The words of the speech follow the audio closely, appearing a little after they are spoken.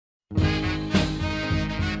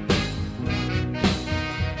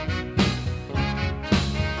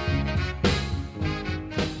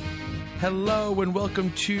Hello and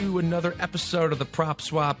welcome to another episode of the Prop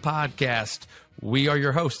Swap Podcast. We are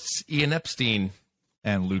your hosts, Ian Epstein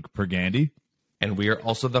and Luke Pergandy. And we are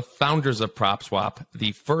also the founders of Prop Swap,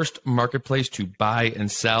 the first marketplace to buy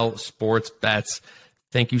and sell sports bets.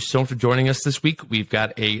 Thank you so much for joining us this week. We've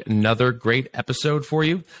got another great episode for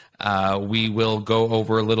you. We will go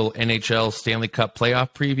over a little NHL Stanley Cup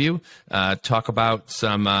playoff preview, talk about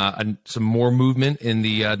some more movement in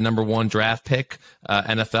the number one draft pick,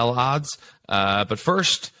 NFL odds. But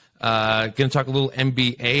first, going to talk a little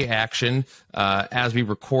NBA action. As we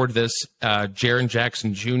record this, Jaren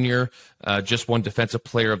Jackson Jr. Just won Defensive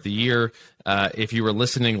Player of the Year. If you were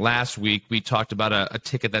listening last week, we talked about a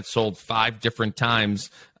ticket that sold 5 different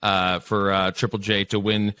times for Triple J to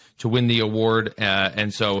win the award.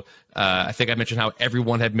 And so I think I mentioned how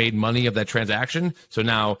everyone had made money of that transaction. So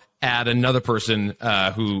now add another person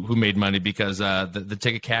who made money because the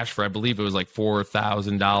ticket cash for, I believe it was like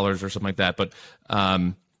 $4,000 or something like that. But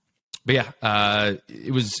yeah,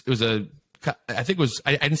 it was I think it was,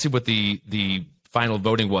 I didn't see what the final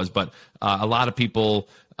voting was, but a lot of people,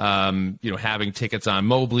 having tickets on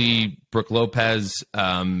Mobley, Brook Lopez,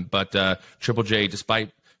 but Triple J,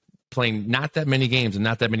 despite playing not that many games and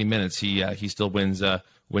not that many minutes, he still wins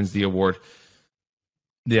the award.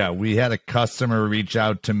 Yeah, we had a customer reach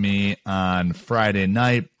out to me on Friday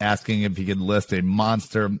night asking if he could list a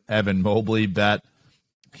monster Evan Mobley bet.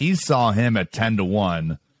 He saw him at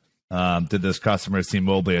 10-1. Did this customer see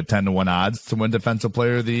Mobley at 10-1 odds to win Defensive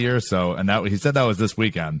Player of the Year? So, and that he said that was this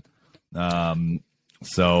weekend.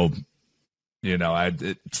 So,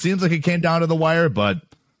 it seems like it came down to the wire, but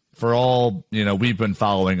for all we've been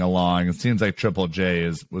following along, it seems like Triple J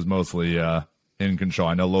was mostly in control.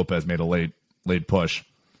 I know Lopez made a late push.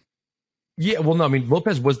 Yeah, well, no, I mean,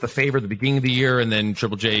 Lopez was the favorite at the beginning of the year, and then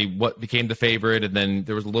Triple J became the favorite, and then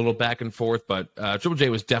there was a little back and forth, but Triple J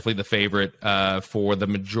was definitely the favorite for the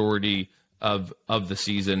majority of the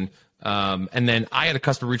season. And then I had a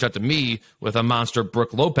customer reach out to me with a monster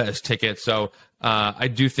Brook Lopez ticket, so I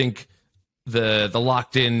do think the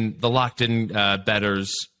locked in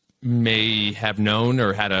bettors may have known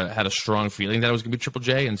or had a strong feeling that it was going to be Triple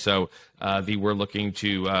J, and so they were looking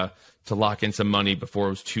to lock in some money before it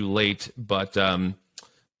was too late. But yeah,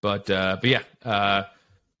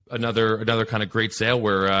 another kind of great sale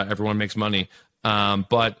where everyone makes money.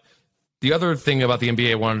 But the other thing about the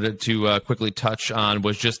NBA I wanted to quickly touch on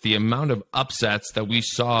was just the amount of upsets that we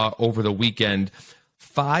saw over the weekend.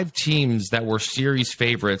 5 teams that were series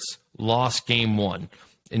favorites lost game 1.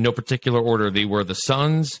 In no particular order, they were the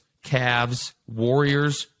Suns, Cavs,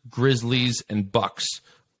 Warriors, Grizzlies, and Bucks.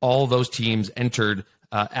 All those teams entered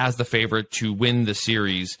as the favorite to win the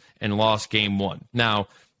series and lost game 1. Now,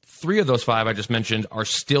 3 of those 5 I just mentioned are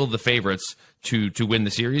still the favorites to win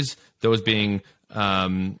the series, those being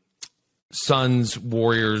Suns,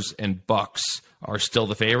 Warriors, and Bucks are still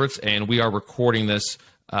the favorites, and we are recording this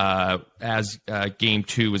as game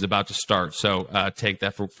 2 is about to start. So take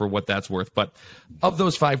that for what that's worth. But of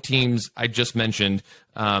those 5 teams I just mentioned,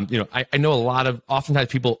 I know oftentimes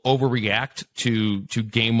people overreact to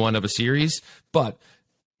game 1 of a series, but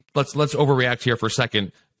let's overreact here for a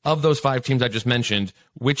second. Of those 5 teams I just mentioned,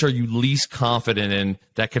 which are you least confident in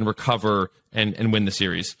that can recover and win the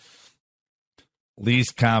series?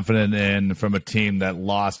 Least confident in from a team that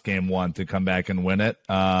lost game 1 to come back and win it.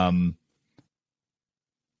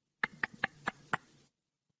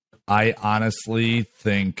 I honestly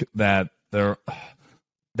think that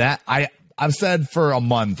I've said for a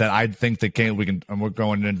month that I think the Kings, and we're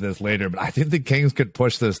going into this later, but I think the Kings could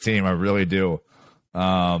push this team. I really do.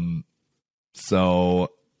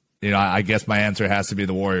 So, I guess my answer has to be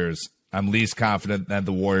the Warriors. I'm least confident that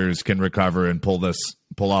the Warriors can recover and pull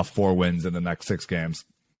off 4 wins in the next 6 games.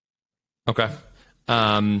 Okay.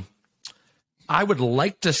 I would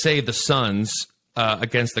like to say the Suns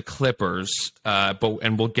against the Clippers,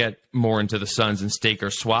 and we'll get more into the Suns and stake or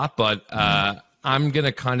swap, but I'm going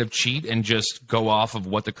to kind of cheat and just go off of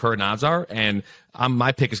what the current odds are, and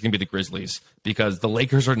my pick is going to be the Grizzlies because the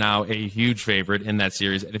Lakers are now a huge favorite in that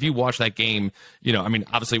series. And if you watch that game,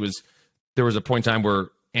 obviously there was a point in time where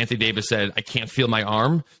Anthony Davis said, I can't feel my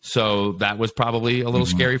arm. So that was probably a little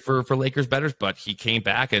scary for Lakers bettors, but he came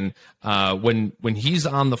back. And when he's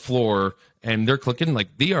on the floor and they're clicking,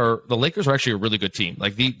 the Lakers are actually a really good team.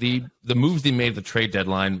 Like the moves they made at the trade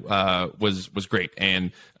deadline was great.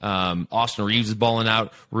 And Austin Reeves is balling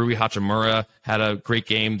out. Rui Hachimura had a great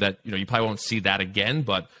game that, you probably won't see that again,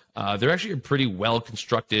 but they're actually a pretty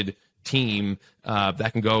well-constructed team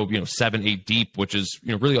that can go 7-8 deep, which is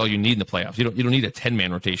really all you need in the playoffs. You don't need a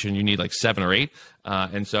 10-man rotation. You need like 7 or 8,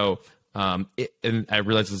 and so And I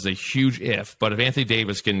realize this is a huge if, but if Anthony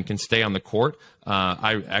Davis can stay on the court,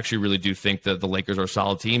 I actually really do think that the Lakers are a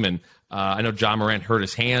solid team. And I know Ja Morant hurt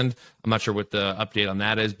his hand. I'm not sure what the update on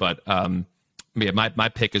that is, but yeah, my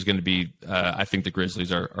pick is going to be I think the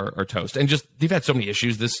Grizzlies are toast. And just they've had so many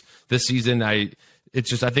issues this season. I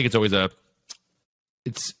think it's always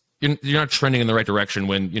you're not trending in the right direction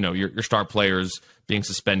when your star players being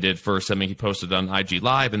suspended for something he posted on IG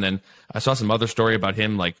Live, and then I saw some other story about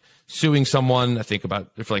him like suing someone. I think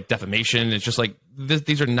about for like defamation. It's just like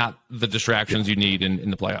these are not the distractions you need in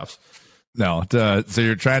the playoffs. No, so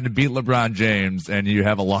you're trying to beat LeBron James, and you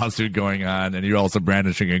have a lawsuit going on, and you're also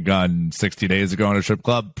brandishing a gun 60 days ago in a strip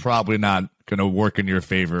club. Probably not going to work in your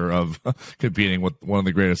favor of competing with one of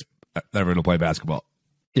the greatest ever to play basketball.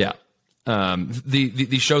 Yeah.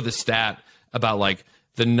 They show the stat about like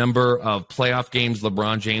the number of playoff games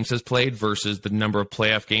LeBron James has played versus the number of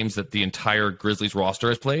playoff games that the entire Grizzlies roster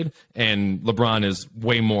has played, and LeBron is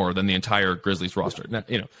way more than the entire Grizzlies roster. Now,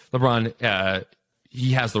 LeBron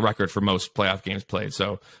he has the record for most playoff games played,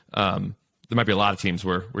 so there might be a lot of teams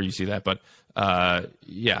where you see that, but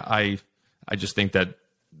yeah, I just think that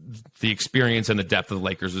the experience and the depth of the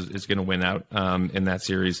Lakers is going to win out in that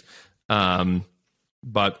series.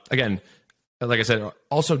 But again, like I said,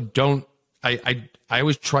 also I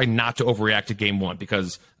always try not to overreact to game one,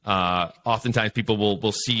 because oftentimes people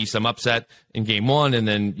will see some upset in game one, and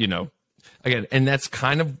then again, and that's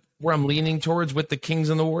kind of where I'm leaning towards with the Kings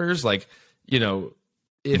and the Warriors. Like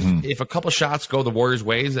if a couple shots go the Warriors'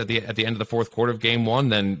 ways at the end of the fourth quarter of game one,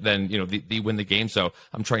 then they win the game. So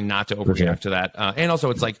I'm trying not to overreact to that. And also,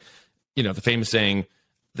 it's like the famous saying,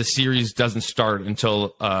 the series doesn't start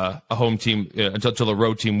until a home team until a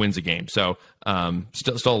road team wins a game. So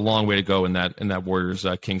still a long way to go in that Warriors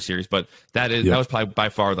Kings series. But that was probably by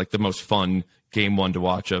far like the most fun game one to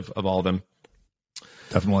watch of all of them.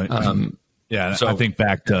 Definitely. Yeah, so I think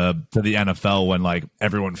back to the NFL when like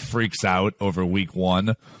everyone freaks out over week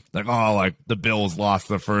one, like the Bills lost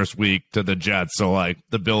the first week to the Jets, so like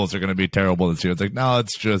the Bills are going to be terrible this year. It's like, no,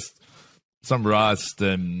 it's just some rust,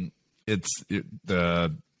 and it's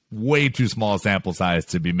the way too small a sample size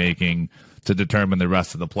to be making to determine the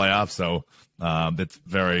rest of the playoffs. So it's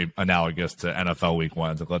very analogous to NFL week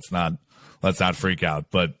one. So let's not freak out.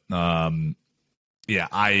 But I mean,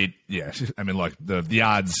 look, the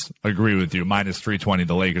odds agree with you. Minus 320,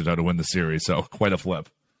 the Lakers are to win the series. So quite a flip.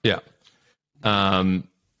 Yeah. All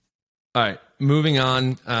right, moving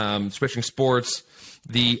on. Switching sports.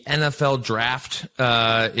 The NFL draft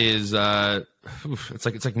is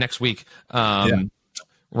it's like next week.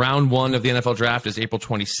 Round one of the NFL draft is April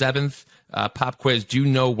 27th. Pop quiz: do you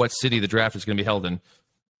know what city the draft is going to be held in?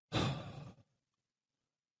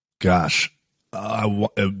 Gosh,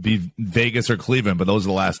 it would be Vegas or Cleveland, but those are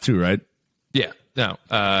the last two, right? Yeah. No.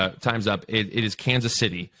 Time's up. It is Kansas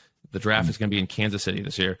City. The draft is going to be in Kansas City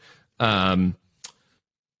this year.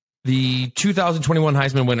 The 2021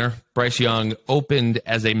 Heisman winner, Bryce Young, opened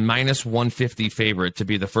as a minus 150 favorite to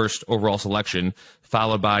be the first overall selection,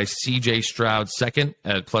 followed by C.J. Stroud second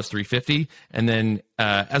at plus 350. And then,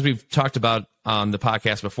 as we've talked about on the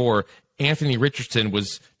podcast before, Anthony Richardson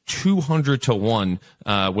was 200-1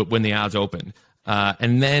 when the odds opened.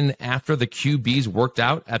 And then after the QBs worked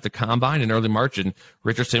out at the Combine in early March, and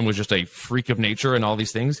Richardson was just a freak of nature and all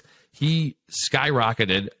these things, he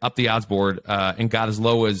skyrocketed up the odds board and got as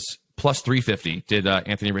low as plus 350, did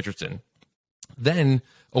Anthony Richardson. Then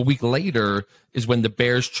a week later is when the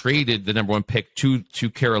Bears traded the number one pick to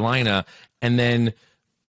Carolina, and then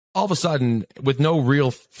all of a sudden, with no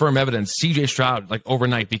real firm evidence, C.J. Stroud, like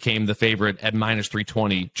overnight, became the favorite at minus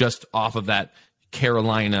 320 just off of that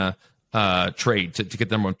Carolina trade to get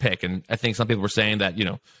the number one pick. And I think some people were saying that,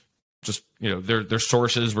 their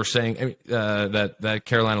sources were saying that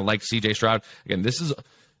Carolina liked C.J. Stroud. Again, this is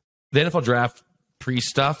the NFL draft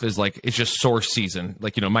pre-stuff is like, it's just source season.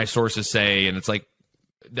 Like, my sources say, and it's like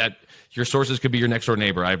that your sources could be your next door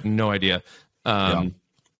neighbor. I have no idea.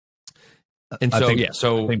 And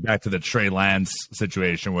so, I think back to the Trey Lance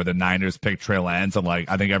situation where the Niners picked Trey Lance, and like,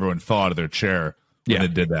 I think everyone fell out of their chair when they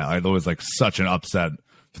did that. Like, it was like such an upset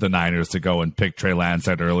for the Niners to go and pick Trey Lance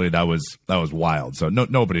that early. That was wild. So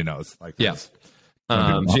nobody knows. Like,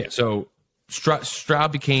 so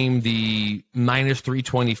Stroud became the minus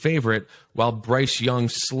 320 favorite, while Bryce Young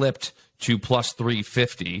slipped to plus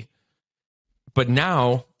 350. But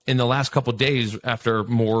now, in the last couple of days, after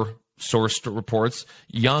more sourced reports,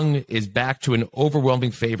 Young is back to an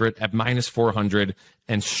overwhelming favorite at minus 400,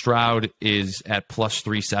 and Stroud is at plus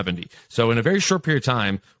 370. So in a very short period of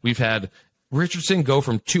time, we've had Richardson go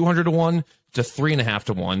from 200-1 to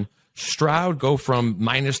 3.5-1. Stroud go from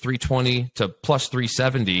minus 320 to plus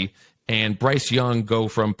 370. and Bryce Young go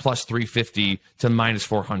from plus 350 to minus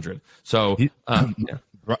 400. So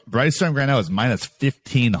Bryce Young right now is minus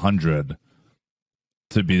 1,500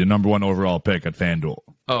 to be the number one overall pick at FanDuel.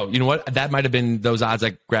 Oh, you know what? That might have been, those odds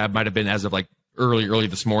I grabbed might have been as of like early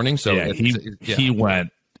this morning. So he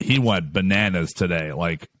went bananas today.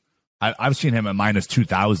 Like I've seen him at minus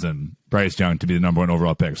 2,000. Bryce Young to be the number one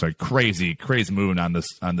overall pick. So like crazy moving on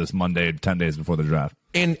this Monday, 10 days before the draft.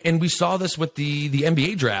 And we saw this with the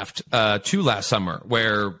NBA draft too last summer,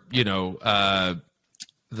 where I'm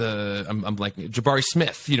like Jabari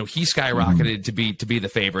Smith, he skyrocketed to be the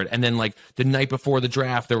favorite, and then like the night before the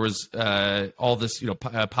draft, there was all this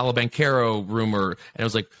Paolo Banchero rumor, and it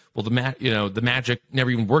was like, well, the Magic never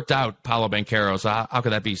even worked out Paolo Banchero, so how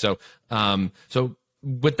could that be? So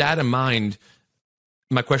with that in mind,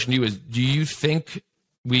 my question to you is: do you think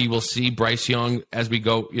we will see Bryce Young as we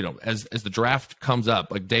go? As the draft comes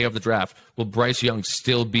up, like day of the draft, will Bryce Young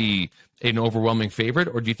still be an overwhelming favorite,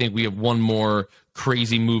 or do you think we have one more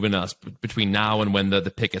crazy move in us between now and when the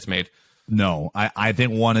pick gets made? No, I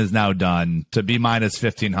think one is now done. To be minus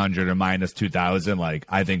 1,500 or minus 2,000, like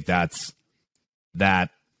I think that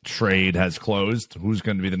trade has closed. Who's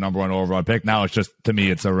going to be the number one overall pick? Now it's just, to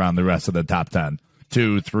me, it's around the rest of the top 10.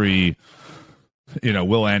 2, 3,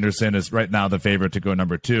 Will Anderson is right now the favorite to go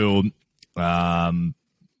number 2.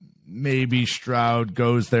 Maybe Stroud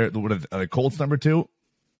goes there. What are the Colts number 2?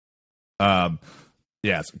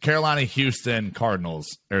 Yes, Carolina, Houston,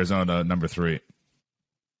 Cardinals, Arizona number 3.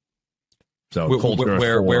 So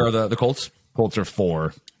where are the Colts? Colts are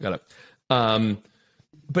 4. Got it.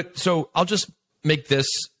 But so I'll just make this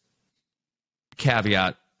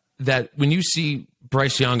caveat that when you see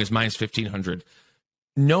Bryce Young is minus 1,500,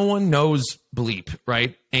 no one knows bleep,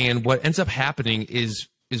 right? And what ends up happening is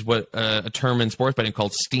what a term in sports betting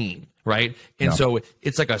called steam, right? And so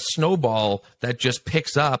it's like a snowball that just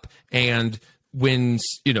picks up, and when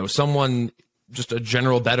someone, just a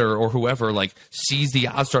general bettor or whoever, like sees the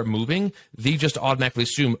odds start moving, they just automatically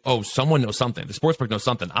assume, oh, someone knows something. The sportsbook knows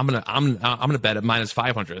something. I'm gonna bet at minus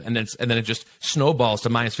 500, and then it just snowballs to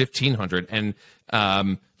minus 1,500. And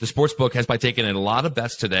the sportsbook has by taken a lot of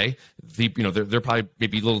bets today. They're probably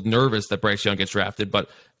maybe a little nervous that Bryce Young gets drafted, but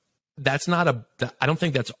that's not I don't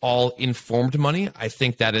think that's all informed money. I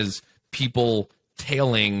think that is people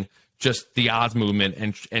tailing just the odds movement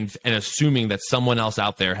and assuming that someone else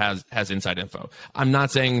out there has inside info. I'm not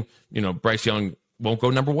saying, Bryce Young won't go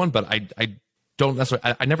number 1, but I don't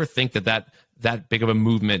necessarily, I never think that big of a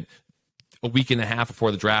movement a week and a half before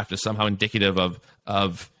the draft is somehow indicative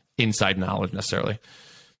of inside knowledge necessarily.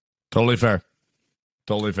 Totally fair.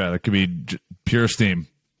 That could be pure steam.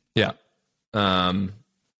 Yeah. So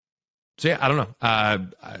yeah, I don't know.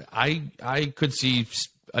 I could see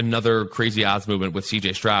another crazy odds movement with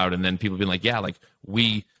CJ Stroud, and then people being like, yeah, like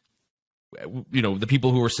the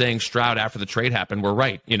people who were saying Stroud after the trade happened were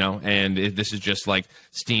right, and this is just like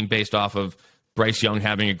steam based off of Bryce Young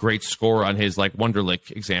having a great score on his like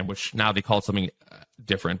Wonderlic exam, which now they call it something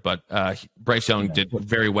different, but Bryce Young did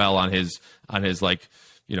very well on his like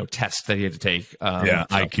test that he had to take.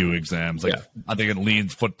 IQ exams. Like I think it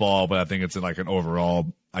leans football, but I think it's like an overall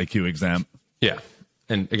IQ exam. Yeah,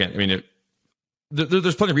 and again, I mean,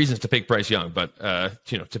 there's plenty of reasons to pick Bryce Young, but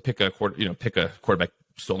to pick a quarterback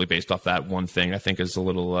solely based off that one thing, I think is a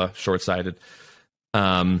little short-sighted.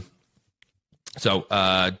 So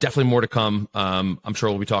definitely more to come. I'm sure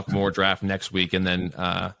we'll be talking more draft next week, and then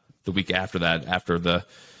the week after that, after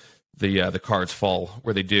the cards fall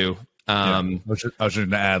where they do. I was just going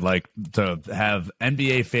to add, like, to have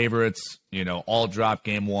NBA favorites, all drop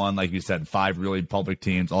game 1, like you said, 5 really public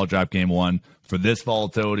teams, all drop game 1. For this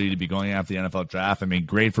volatility to be going after the NFL draft, I mean,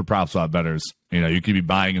 great for prop swap bettors. You could be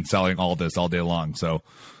buying and selling all this all day long. So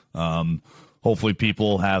hopefully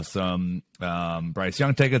people have some Bryce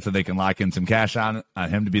Young tickets so they can lock in some cash on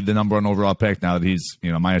him to be the number 1 overall pick now that he's,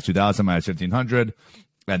 minus 2,000, minus 1,500.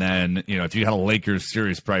 And then, if you had a Lakers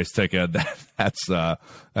series price ticket, that's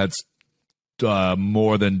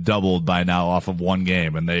more than doubled by now off of one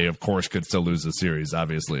game, and they of course could still lose the series,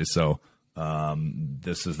 obviously. So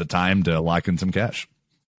this is the time to lock in some cash.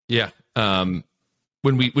 Yeah. When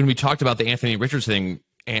we talked about the Anthony Richardson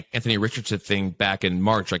thing back in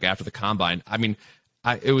March, like after the combine, I mean,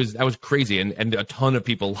 that was crazy, and a ton of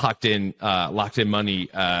people locked in money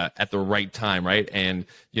at the right time, right? And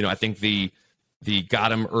I think the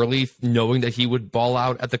got him early, knowing that he would ball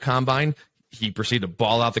out at the combine. He proceeded to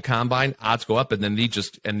ball out the combine, odds go up, and then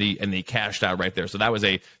they cashed out right there. So that was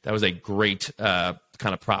a great kind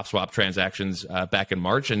kind of prop swap transactions back in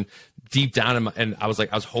March, and deep down, and I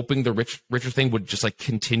was hoping the Richard thing would just like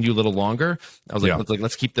continue a little longer. I was like,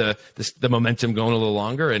 let's keep the momentum going a little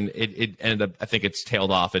longer, and it ended up. I think it's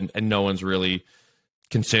tailed off, and no one's really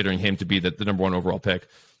considering him to be the number one overall pick.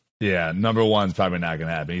 Yeah, number one's probably not going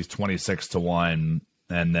to happen. He's 26-1,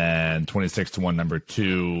 and then 26-1 number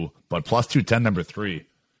 2, but plus 210 number 3.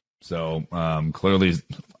 So clearly,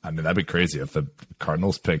 I mean, that'd be crazy if the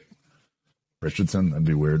Cardinals pick Richardson. That'd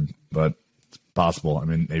be weird, but it's possible. I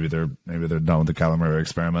mean, maybe they're done with the Kyler Murray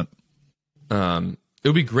experiment. It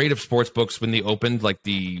would be great if sports books, when they opened like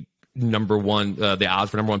the number one, the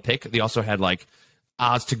odds for number one pick, they also had like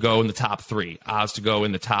odds to go in the top 3, odds to go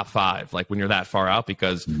in the top 5. Like when you're that far out,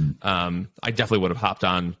 because I definitely would have hopped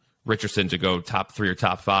on Richardson to go top 3 or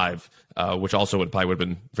top 5, which also would have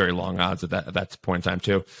been very long odds at that point in time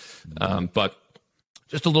too. But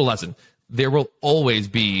just a little lesson: there will always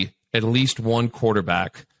be at least one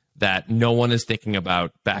quarterback that no one is thinking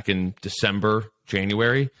about back in December,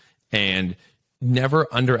 January, and never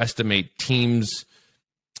underestimate teams.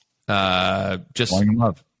 Just falling in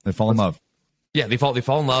love. They fall in love. Yeah, they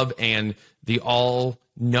fall in love, and they all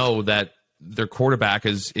know that their quarterback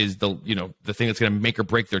is the the thing that's going to make or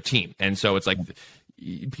break their team. And so it's like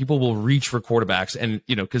people will reach for quarterbacks, and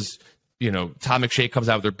because Todd McShay comes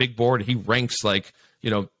out with their big board, and he ranks like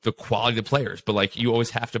the quality of the players, but like you always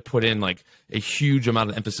have to put in like a huge amount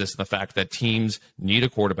of emphasis on the fact that teams need a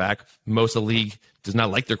quarterback. Most of the league does not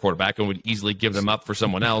like their quarterback and would easily give them up for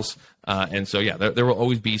someone else. And so yeah, there will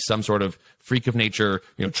always be some sort of freak of nature,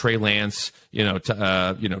 Trey Lance, just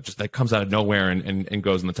that comes out of nowhere and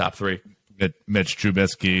goes in the top 3. Mitch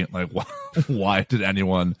Trubisky, like why did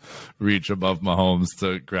anyone reach above Mahomes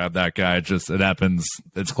to grab that guy? It happens.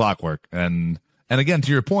 It's clockwork. And again,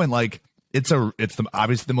 to your point, like it's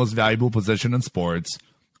obviously the most valuable position in sports.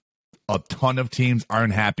 A ton of teams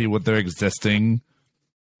aren't happy with their existing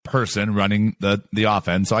person running the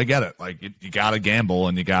offense. So I get it. Like you got to gamble,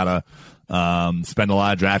 and you got to spend a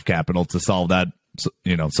lot of draft capital to solve that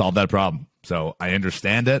problem. So I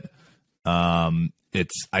understand it.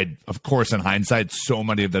 Of course, in hindsight, so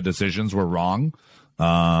many of the decisions were wrong.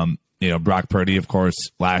 Brock Purdy, of course,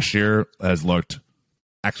 last year has looked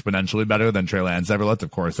exponentially better than Trey Lance ever looked.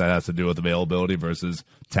 Of course, that has to do with availability versus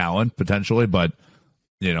talent potentially, but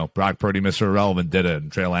Brock Purdy, Mr. Irrelevant, did it,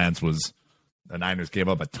 and Trey Lance the Niners gave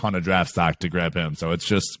up a ton of draft stock to grab him. So it's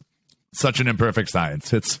just such an imperfect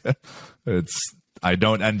science. I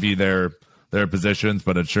don't envy their positions,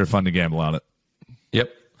 but it's sure fun to gamble on it.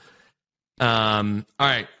 Yep. All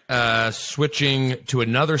right. Switching to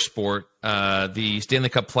another sport, the Stanley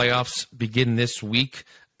Cup playoffs begin this week.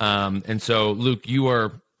 And so, Luke, you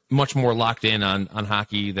are much more locked in on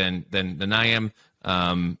hockey than I am.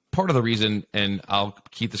 Part of the reason, and I'll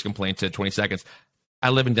keep this complaint to 20 seconds,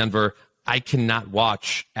 I live in Denver. I cannot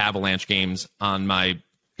watch Avalanche games on my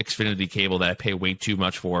Xfinity cable that I pay way too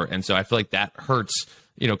much for. And so I feel like that hurts,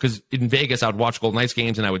 because in Vegas, I would watch Golden Knights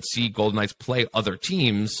games and I would see Golden Knights play other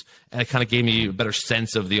teams. And it kind of gave me a better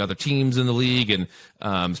sense of the other teams in the league, and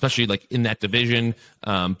especially like in that division.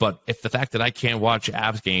 But if the fact that I can't watch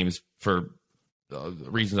Avs games for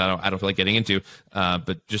reasons I don't feel like getting into,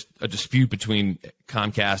 but just a dispute between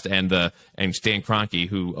Comcast and Stan Kroenke,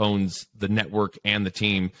 who owns the network and the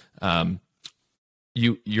team,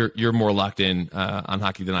 you're more locked in on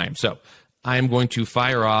hockey than I am. So I am going to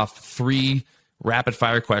fire off 3 rapid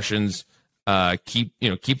fire questions. Keep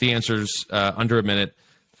the answers under a minute.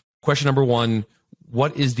 Question number 1: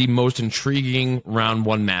 what is the most intriguing round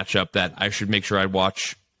 1 matchup that I should make sure I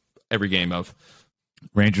watch every game of?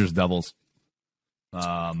 Rangers Devils.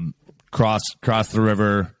 Cross the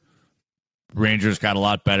river. Rangers got a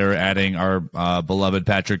lot better, adding our beloved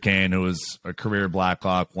Patrick Kane, who was a career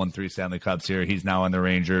Blackhawk, won 3 Stanley Cups here. He's now on the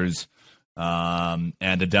Rangers. And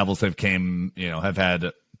the Devils have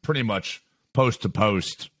had pretty much post to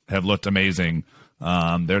post have looked amazing.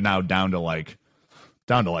 They're now down to like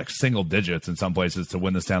single digits in some places to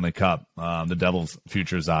win the Stanley Cup. The Devils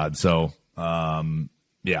futures odds. So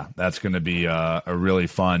that's going to be a really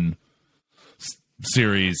fun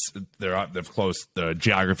series. They're close. The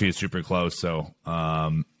geography is super close. So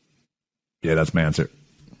that's my answer.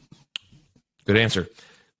 Good answer.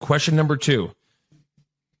 Question number 2: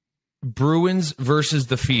 Bruins versus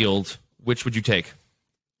the Field. Which would you take?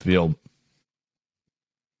 Field.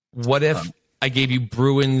 What if I gave you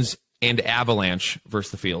Bruins and Avalanche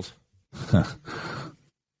versus the Field?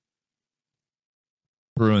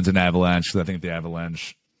 Bruins and Avalanche, because I think the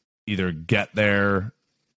Avalanche either get there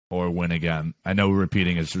or win again. I know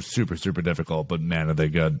repeating is just super, super difficult, but man, are they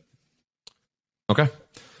good. Okay.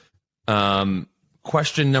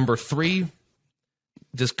 Question number 3: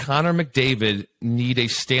 does Connor McDavid need a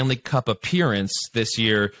Stanley Cup appearance this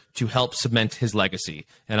year to help cement his legacy?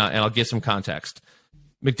 And I'll give some context.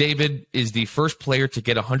 McDavid is the first player to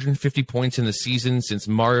get 150 points in the season since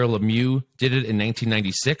Mario Lemieux did it in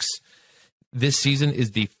 1996. This season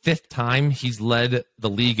is the 5th time he's led the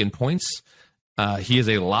league in points. He is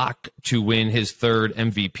a lock to win his 3rd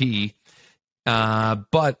MVP.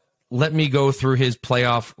 But let me go through his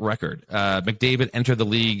playoff record. McDavid entered the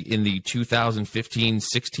league in the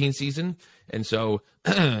 2015-16 season. And so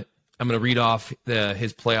I'm going to read off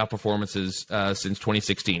his playoff performances since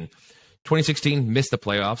 2016. 2016 missed the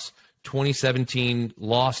playoffs. 2017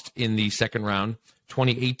 lost in the second round.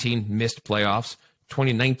 2018 missed playoffs.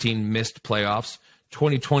 2019 missed playoffs.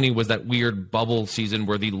 2020 was that weird bubble season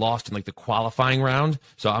where they lost in like the qualifying round.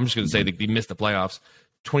 So I'm just going to say that they missed the playoffs.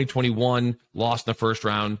 2021 lost in the first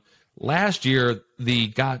round. Last year they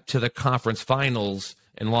got to the conference finals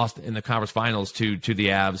and lost in the conference finals to the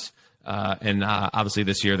Avs. And obviously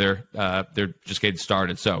this year they're just getting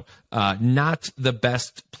started. So not the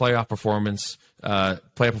best playoff performances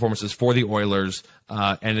for the Oilers,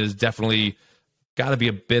 and it is definitely got to be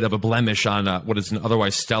a bit of a blemish on what is an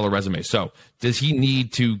otherwise stellar resume. So does he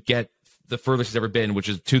need to get the furthest he's ever been, which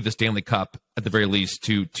is to the Stanley Cup at the very least,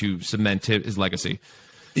 to cement his legacy?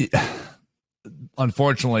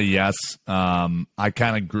 Unfortunately, yes. I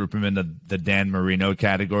kind of group him into the Dan Marino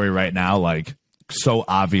category right now. Like, so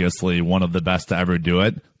obviously one of the best to ever do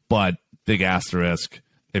it, but big asterisk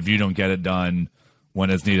if you don't get it done when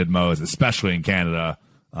it's needed most, especially in Canada,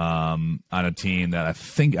 on a team that I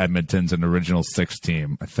think Edmonton's an original 6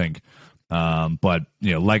 team, I think. But,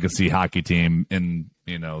 legacy hockey team in,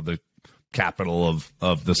 the capital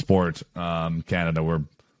of the sport, Canada, where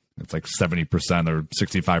it's like 70% or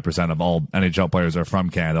 65% of all NHL players are from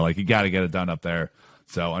Canada. Like, you got to get it done up there.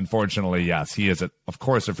 So unfortunately, yes, he is, of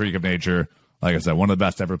course, a freak of nature. Like I said, one of the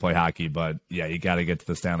best to ever play hockey, but yeah, you got to get to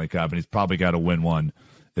the Stanley Cup, and he's probably got to win one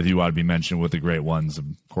if you want to be mentioned with the great ones. Of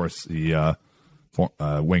course, Wayne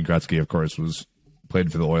Gretzky, of course,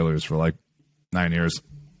 played for the Oilers for like 9 years.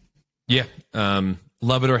 Yeah,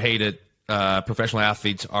 love it or hate it, professional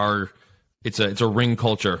athletes are. It's a ring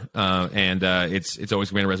culture, and it's always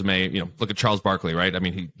going to be a resume. Look at Charles Barkley, right? I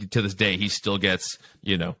mean, to this day, he still gets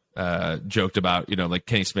joked about. Like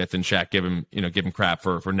Kenny Smith and Shaq give him crap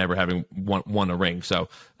for never having won a ring. So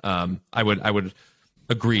I would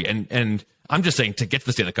agree, and I'm just saying to get to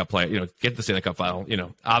the Stanley Cup get to the Stanley Cup final.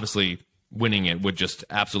 Obviously winning it would just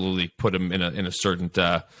absolutely put him in a certain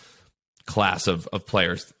class of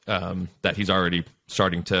players that he's already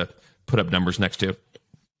starting to put up numbers next to.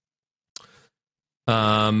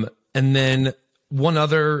 And then one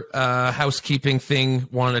other housekeeping thing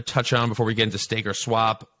wanted to touch on before we get into Stake or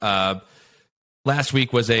Swap. Last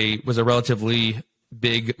week was a relatively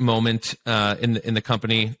big moment in the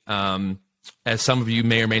company. As some of you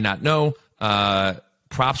may or may not know,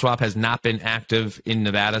 PropSwap has not been active in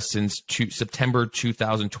Nevada since September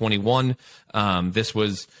 2021. This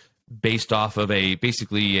was based off of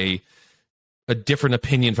basically a different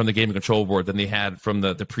opinion from the Game Control Board than they had from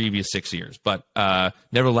the previous 6 years. But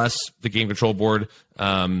nevertheless, the Game Control Board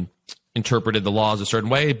interpreted the laws a certain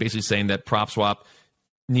way, basically saying that PropSwap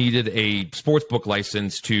needed a sportsbook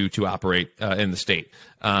license to operate in the state.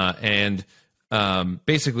 And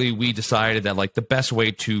basically, we decided that like the best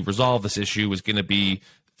way to resolve this issue was going to be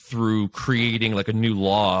through creating like a new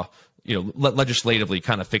law, legislatively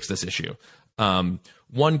kind of fix this issue.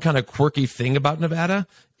 One kind of quirky thing about Nevada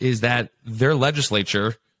is that their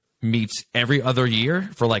legislature meets every other year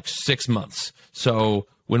for like 6 months. So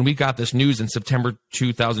when we got this news in September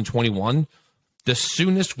 2021, the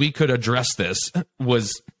soonest we could address this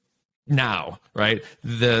was now, right?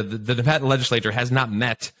 The Nevada legislature has not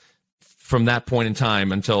met from that point in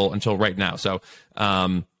time until right now. So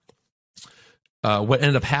what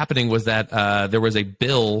ended up happening was that there was a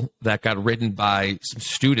bill that got written by some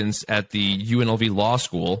students at the UNLV Law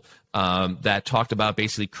School that talked about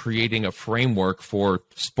basically creating a framework for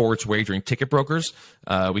sports wagering ticket brokers.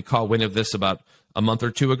 We caught wind of this about a month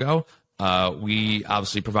or two ago. We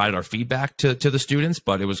obviously provided our feedback to the students,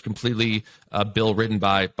 but it was completely a bill written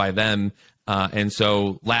by them. And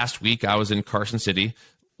so last week I was in Carson City.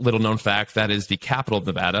 Little known fact, that is the capital of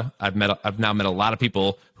Nevada. I've now met a lot of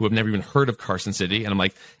people who have never even heard of Carson City, and I'm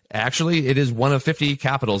like, actually, it is one of 50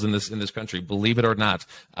 capitals in this country, believe it or not.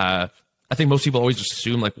 I think most people always just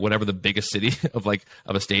assume like whatever the biggest city of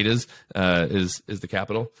a state is the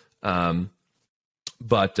capital.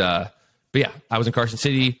 But yeah, I was in Carson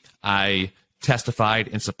City. I testified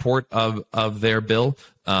in support of their bill.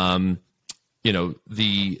 The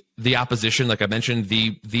opposition, like I mentioned,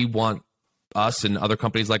 they want us and other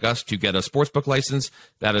companies like us to get a sportsbook license.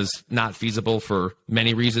 That is not feasible for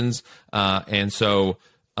many reasons. And so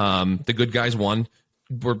the good guys won.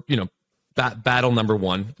 We're, battle number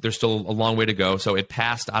one. There's still a long way to go. So it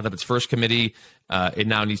passed out of its first committee. It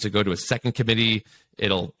now needs to go to a second committee.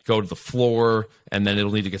 It'll go to the floor, and then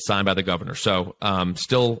it'll need to get signed by the governor. So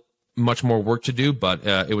still much more work to do, but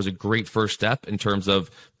it was a great first step in terms of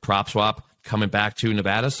PropSwap coming back to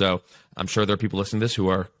Nevada. So I'm sure there are people listening to this who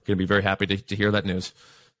are going to be very happy to hear that news.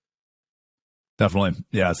 Definitely.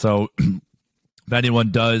 Yeah. So if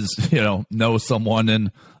anyone does, know someone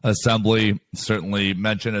in assembly, certainly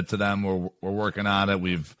mention it to them. We're working on it.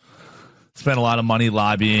 We've spent a lot of money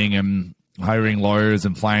lobbying and hiring lawyers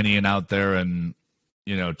and flying in out there and,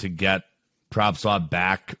 to get PropSwap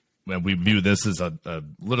back. And we view this as a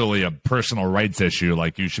literally a personal rights issue.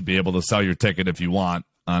 Like, you should be able to sell your ticket if you want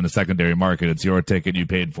on the secondary market. It's your ticket. You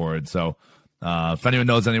paid for it. So if anyone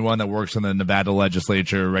knows anyone that works in the Nevada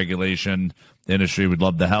legislature, regulation industry, we'd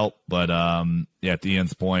love to help. But to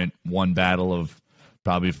Ian's point, one battle of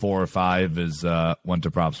probably 4 or 5 is went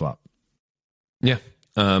to PropSwap. Yeah.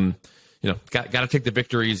 Got to take the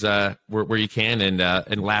victories where you can.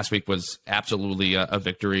 And last week was absolutely a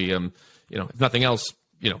victory. If nothing else,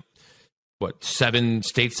 7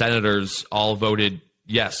 state senators all voted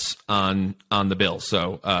yes on the bill.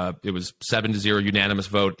 So it was 7-0 unanimous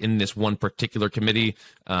vote in this one particular committee.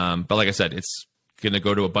 But like I said, it's going to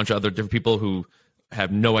go to a bunch of other different people who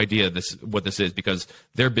have no idea what this is, because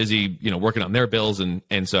they're busy, working on their bills.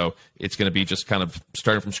 And so it's going to be just kind of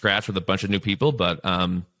starting from scratch with a bunch of new people. But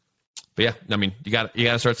yeah, I mean, you got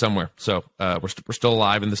to start somewhere. So we're still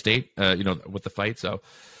alive in the state, with the fight. So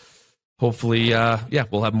hopefully,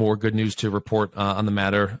 we'll have more good news to report on the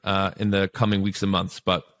matter in the coming weeks and months.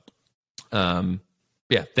 But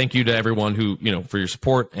thank you to everyone who, for your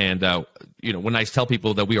support. And, when I tell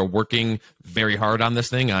people that we are working very hard on this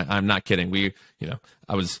thing, I'm not kidding.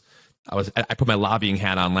 I put my lobbying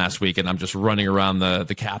hat on last week, and I'm just running around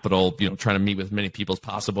the Capitol, trying to meet with as many people as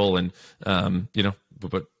possible. And,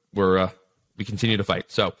 but we continue to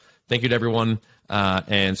fight. So thank you to everyone.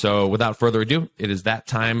 And so without further ado, it is that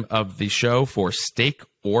time of the show for Stake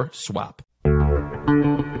or Swap.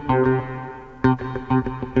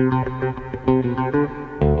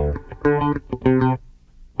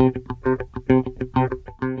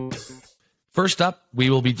 First up, we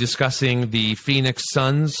will be discussing the Phoenix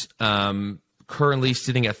Suns, currently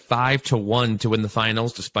sitting at 5-1 to win the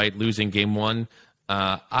finals despite losing game 1.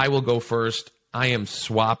 I will go first. I am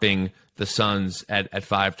swapping the Suns at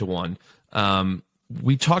 5-1.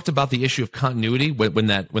 We talked about the issue of continuity when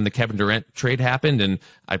the Kevin Durant trade happened, and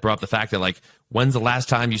I brought up the fact that, when's the last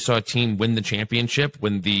time you saw a team win the championship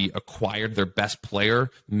when they acquired their best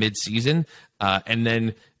player mid-season, and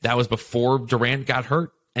then that was before Durant got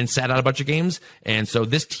hurt and sat out a bunch of games. And so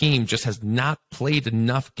this team just has not played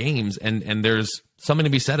enough games, and there's something to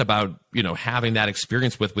be said about having that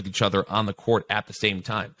experience with each other on the court at the same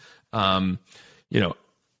time. I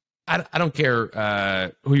don't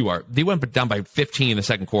care who you are. They went down by 15 in the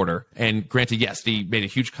second quarter. And granted, yes, they made a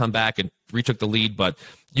huge comeback and retook the lead. But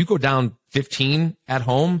you go down 15 at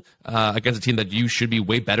home against a team that you should be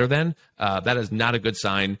way better than. That is not a good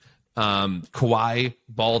sign. Kawhi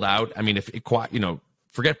balled out. I mean, if Kawhi,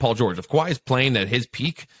 forget Paul George. If Kawhi is playing at his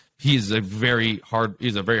peak, he's a very hard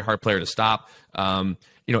player to stop.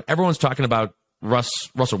 Everyone's talking about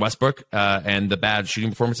Russell Westbrook and the bad shooting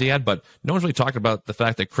performance he had, but no one's really talking about the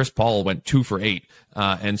fact that Chris Paul went 2 for 8.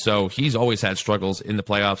 And so he's always had struggles in the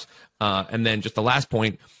playoffs. And then just the last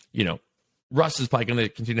point, Russ is probably going to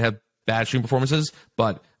continue to have bad shooting performances,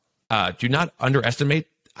 but do not underestimate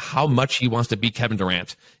how much he wants to beat Kevin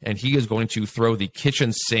Durant. And he is going to throw the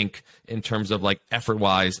kitchen sink in terms of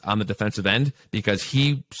effort-wise on the defensive end, because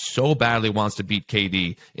he so badly wants to beat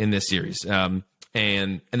KD in this series.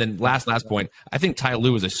 And then last point, I think Ty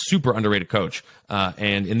Lue is a super underrated coach.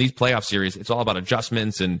 And in these playoff series, it's all about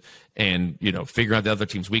adjustments and figuring out the other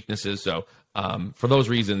team's weaknesses. So for those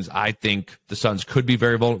reasons, I think the Suns could be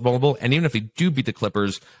very vulnerable. And even if they do beat the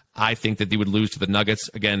Clippers, I think that they would lose to the Nuggets,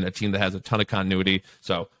 again, a team that has a ton of continuity.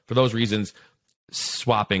 So for those reasons,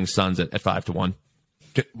 swapping Suns at 5-1.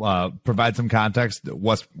 Provide some context.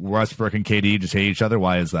 Westbrook and KD just hate each other.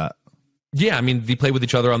 Why is that? Yeah, I mean, they played with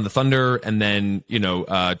each other on the Thunder, and then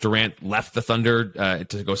Durant left the Thunder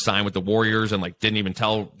to go sign with the Warriors, and didn't even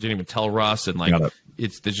tell Russ, and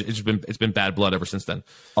it's been bad blood ever since then.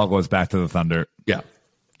 All goes back to the Thunder. Yeah,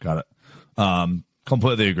 got it.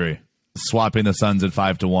 Completely agree. Swapping the Suns at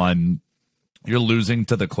 5-1, you're losing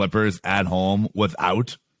to the Clippers at home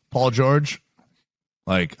without Paul George.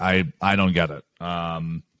 I don't get it.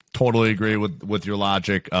 Totally agree with your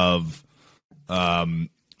logic of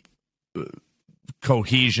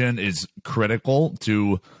cohesion is critical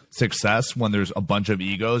to success when there's a bunch of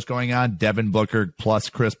egos going on. Devin Booker plus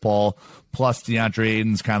Chris Paul plus DeAndre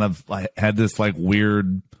Ayton's kind of had this like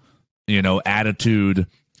weird, attitude.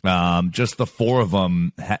 Just the four of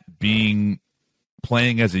them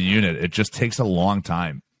playing as a unit, it just takes a long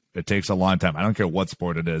time. It takes a long time. I don't care what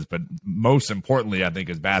sport it is, but most importantly, I think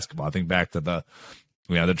is basketball. I think back to the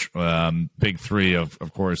big three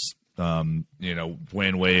of course,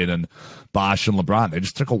 Dwayne Wade and Bosh and LeBron. They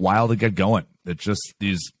just took a while to get going. It's just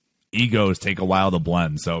these egos take a while to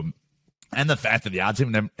blend. So, and the fact that the odds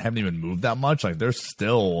haven't even moved that much, like it's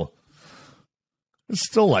still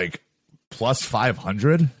like plus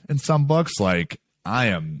 500 in some books. Like I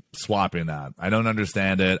am swapping that. I don't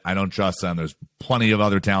understand it. I don't trust them. There's plenty of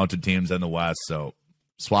other talented teams in the West. So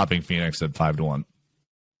swapping Phoenix at 5-1.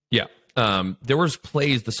 Yeah. There was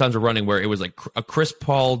plays the Suns were running where it was like a Chris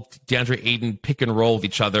Paul, DeAndre Ayton pick and roll with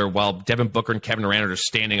each other while Devin Booker and Kevin Durant are just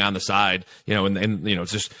standing on the side, and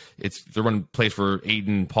they're running plays for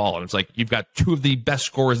Ayton and Paul, and it's like you've got two of the best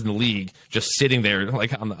scorers in the league just sitting there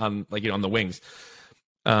like on the wings.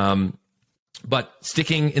 But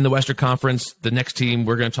sticking in the Western Conference, the next team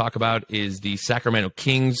we're going to talk about is the Sacramento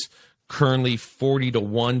Kings. Currently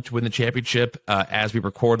 40-1 to win the championship. As we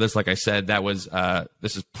record this, like I said, that was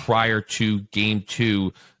this is prior to Game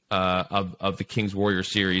 2 of the Kings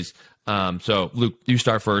Warriors series. So, Luke, you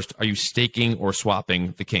start first. Are you staking or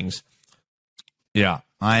swapping the Kings? Yeah,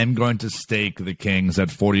 I am going to stake the Kings at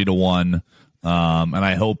 40-1, and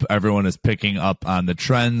I hope everyone is picking up on the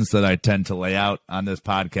trends that I tend to lay out on this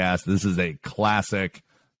podcast. This is a classic.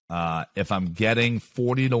 If I'm getting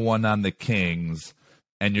 40-1 on the Kings,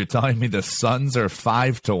 and you're telling me the Suns are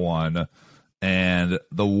 5-1 and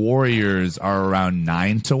the Warriors are around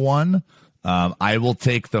 9-1, I will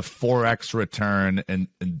take the 4x return in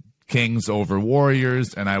Kings over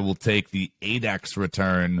Warriors, and I will take the 8x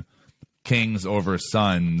return Kings over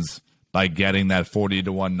Suns by getting that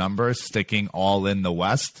 40-1 number, sticking all in the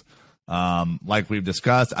West. Like we've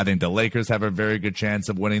discussed, I think the Lakers have a very good chance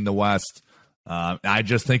of winning the West. I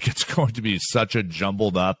just think it's going to be such a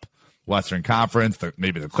jumbled up Western Conference.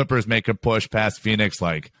 Maybe the Clippers make a push past Phoenix.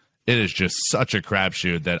 Like, it is just such a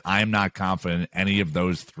crapshoot that I'm not confident in any of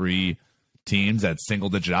those three teams at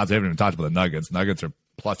single-digit odds. I haven't even talked about the Nuggets. Nuggets are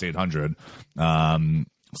plus 800.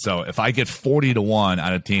 So if I get 40-1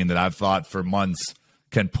 on a team that I've thought for months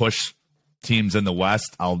can push teams in the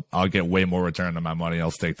West, I'll get way more return on my money. I'll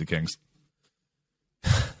stake the Kings.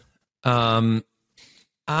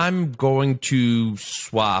 I'm going to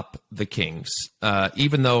swap the Kings,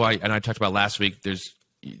 even though I talked about last week.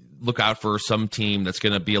 Look out for some team that's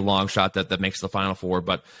going to be a long shot that makes the Final Four.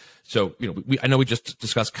 But so I know we just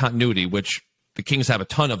discussed continuity, which the Kings have a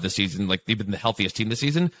ton of this season. Like, they've been the healthiest team this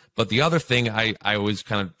season. But the other thing I always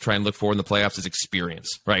kind of try and look for in the playoffs is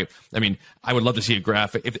experience, right? I mean, I would love to see a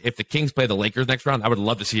graphic. If the Kings play the Lakers next round, I would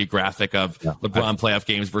love to see a graphic of LeBron playoff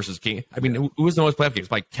games versus King. I mean, who was the most playoff games?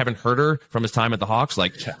 Like Kevin Huerter from his time at the Hawks.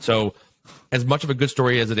 So as much of a good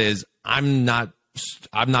story as it is, I'm not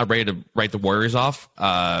ready to write the Warriors off.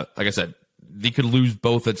 Like I said, they could lose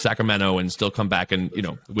both at Sacramento and still come back and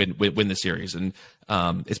win the series. And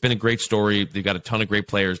it's been a great story. They've got a ton of great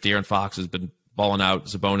players. De'Aaron Fox has been balling out,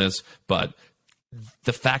 Sabonis, but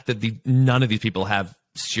the fact that none of these people have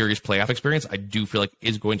serious playoff experience, I do feel like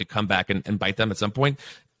is going to come back and bite them at some point.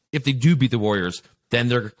 If they do beat the Warriors, then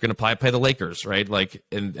they're going to probably play the Lakers, right? Like,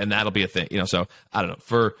 and that'll be a thing, So I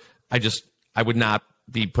don't know. I would not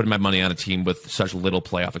be putting my money on a team with such little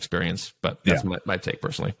playoff experience, but that's my take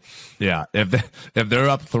personally. Yeah, if they're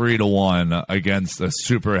up 3-1 against a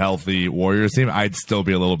super healthy Warriors team, I'd still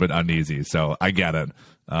be a little bit uneasy. So I get it.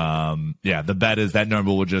 The bet is that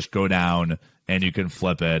number will just go down and you can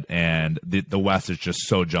flip it. And the West is just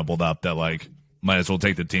so jumbled up that might as well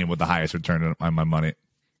take the team with the highest return on my money.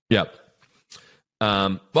 Yep.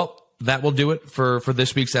 Well, that will do it for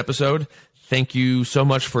this week's episode. Thank you so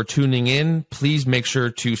much for tuning in. Please make sure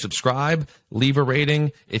to subscribe, leave a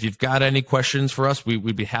rating. If you've got any questions for us,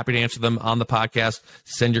 we'd be happy to answer them on the podcast.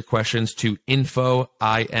 Send your questions to info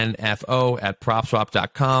at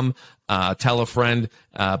propswap.com. Tell a friend,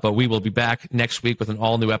 but we will be back next week with an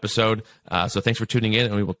all-new episode. So thanks for tuning in,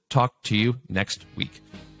 and we will talk to you next week.